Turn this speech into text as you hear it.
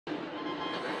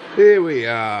Here we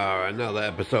are, another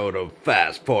episode of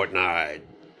Fast Fortnite.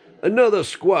 Another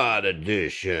squad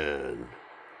edition.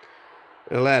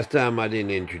 The last time I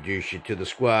didn't introduce you to the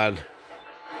squad.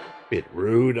 Bit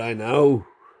rude, I know.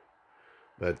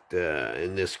 But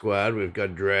in this squad we've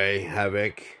got Dre,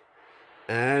 Havoc,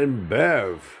 and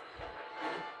Bev.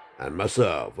 And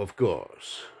myself, of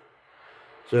course.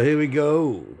 So here we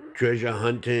go. Treasure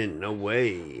hunting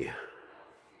away.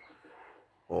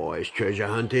 Always treasure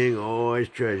hunting, always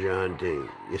treasure hunting.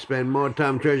 You spend more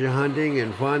time treasure hunting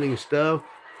and finding stuff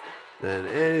than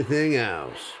anything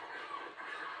else.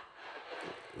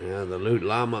 Yeah, the loot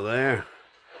llama there.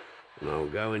 And I'll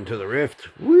go into the rift.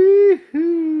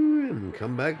 Woohoo! And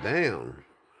come back down.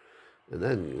 And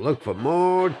then look for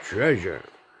more treasure.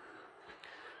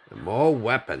 And more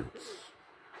weapons.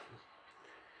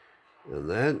 And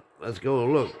then, let's go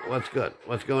look. What's good?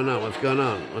 What's going on? What's going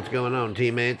on? What's going on,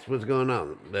 teammates? What's going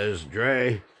on? There's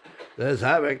Dre. There's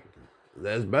Havoc.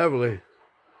 There's Beverly.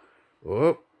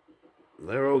 Whoop.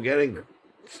 They're all getting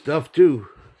stuff too.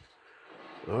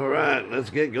 Alright, let's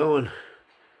get going.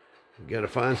 Gotta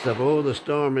find stuff. Oh, the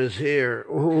storm is here.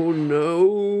 Oh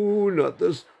no, not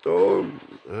the storm.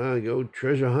 I go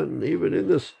treasure hunting even in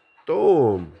the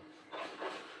storm.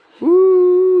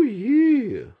 Woo,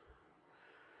 yeah.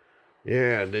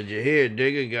 Yeah, did you hear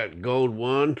Digger got gold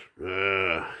 1?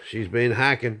 She's been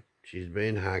hacking. She's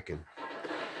been hacking.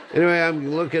 Anyway,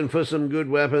 I'm looking for some good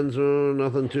weapons. Oh,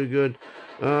 nothing too good.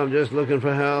 I'm just looking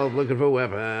for help, looking for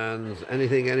weapons.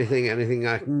 Anything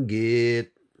I can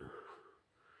get.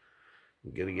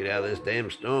 I'm gonna get out of this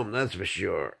damn storm, that's for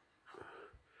sure.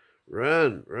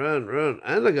 Run, run, run.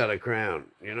 And I got a crown.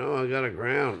 You know, I got a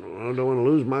crown. I don't want to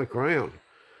lose my crown.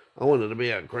 I want it to be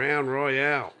a crown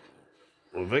royale.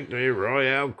 A victory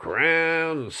royale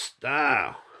crown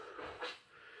style.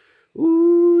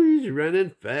 Ooh, he's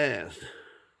running fast.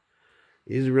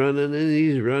 He's running and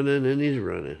he's running and he's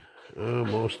running. Oh,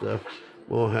 more stuff,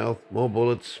 more health, more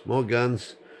bullets, more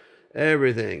guns,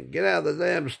 everything. Get out of the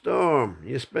damn storm.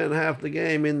 You spent half the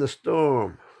game in the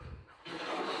storm.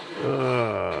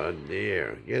 Oh,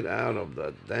 dear. Get out of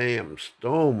the damn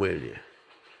storm, will you?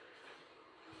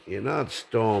 You're not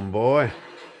Storm Boy.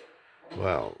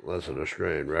 Well, that's an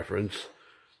Australian reference.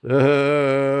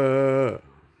 Anyway,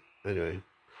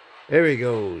 here he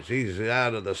goes. He's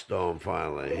out of the storm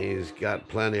finally. He's got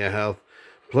plenty of health,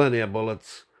 plenty of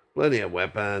bullets, plenty of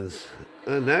weapons.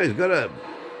 And now he's got a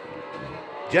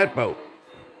jet boat.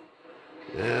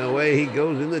 And away he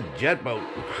goes in the jet boat.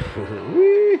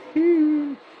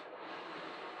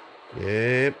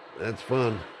 Yep, that's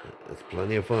fun. That's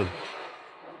plenty of fun.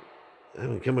 I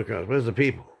haven't come across. Where's the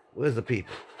people? Where's the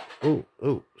people?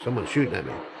 Oh, someone's shooting at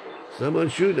me.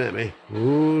 Someone's shooting at me.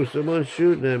 Ooh, someone's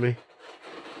shooting at me.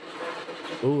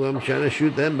 Oh, I'm trying to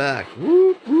shoot them back.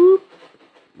 Whoop, whoop.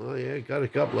 Oh, yeah, got a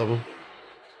couple of them.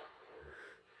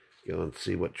 Go and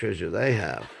see what treasure they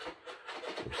have.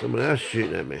 There's someone else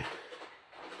shooting at me.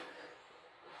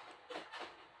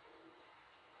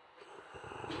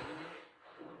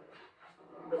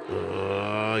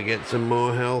 Oh, get some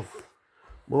more health.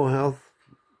 More health.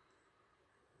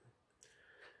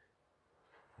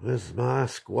 Where's my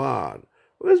squad?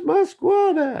 Where's my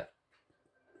squad at?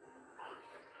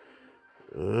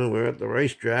 We're at the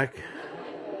racetrack.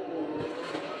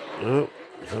 Oh,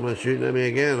 someone's shooting at me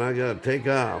again. I gotta take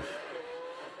off.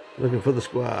 Looking for the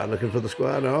squad. Looking for the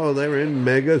squad. Oh, they're in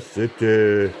Mega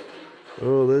City.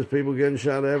 Oh, there's people getting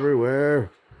shot everywhere.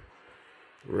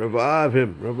 Revive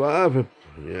him. Revive him.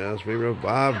 Yes, we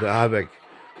revived Havoc.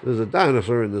 There's a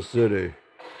dinosaur in the city.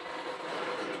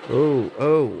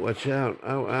 Oh, watch out.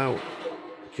 Ow.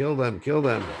 Kill them.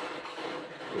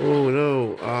 Oh,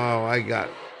 no. Oh, I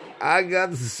got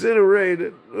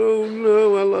incinerated. Oh,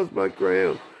 no, I lost my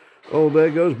crown. Oh, there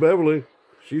goes Beverly.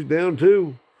 She's down,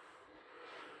 too.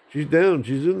 She's down.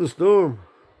 She's in the storm.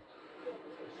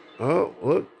 Oh,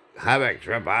 look. Havoc's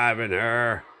reviving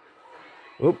her.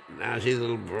 Oh, now she's a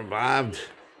little revived.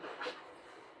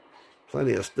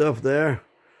 Plenty of stuff there.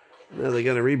 Now they're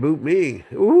going to reboot me.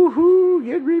 Woohoo!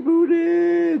 Get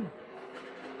rebooted!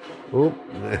 Oh,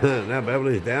 now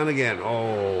Beverly's down again.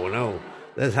 Oh, no.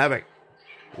 There's Havoc.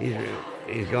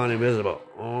 He's gone invisible.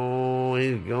 Oh,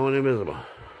 he's going invisible.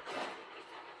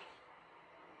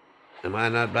 Am I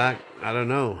not back? I don't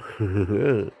know.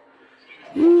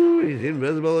 Woo, he's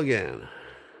invisible again.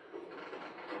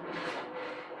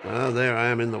 Oh, there I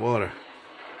am in the water.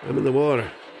 I'm in the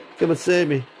water. Come and save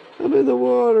me. I'm in the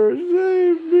water.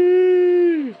 Save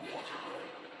me.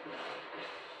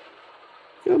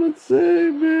 Come and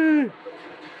save me.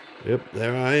 Yep,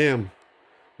 there I am.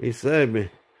 He saved me.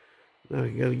 Now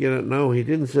you gotta get it. No, he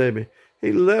didn't save me.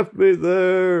 He left me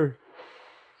there.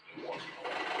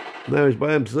 Now he's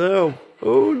by himself.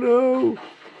 Oh no.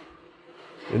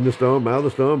 In the storm, out of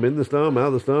the storm, in the storm, out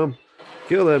of the storm.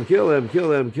 Kill them, kill them, kill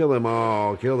them, kill them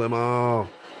all, kill them all.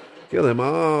 Kill them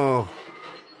all.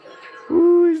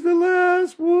 Ooh, he's the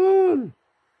last one.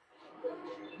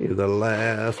 He's the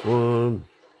last one.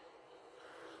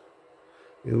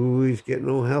 Ooh, he's getting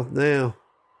no health now.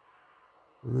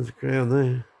 And there's a crown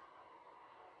there.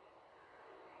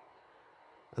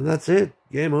 And that's it.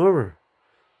 Game over.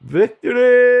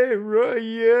 Victory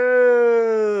Royale.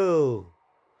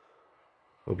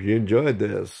 Hope you enjoyed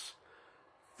this.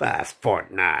 Fast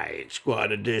Fortnite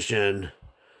Squad Edition.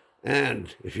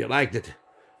 And if you liked it,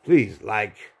 please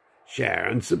like, share,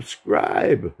 and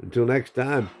subscribe. Until next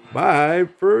time, bye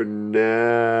for now.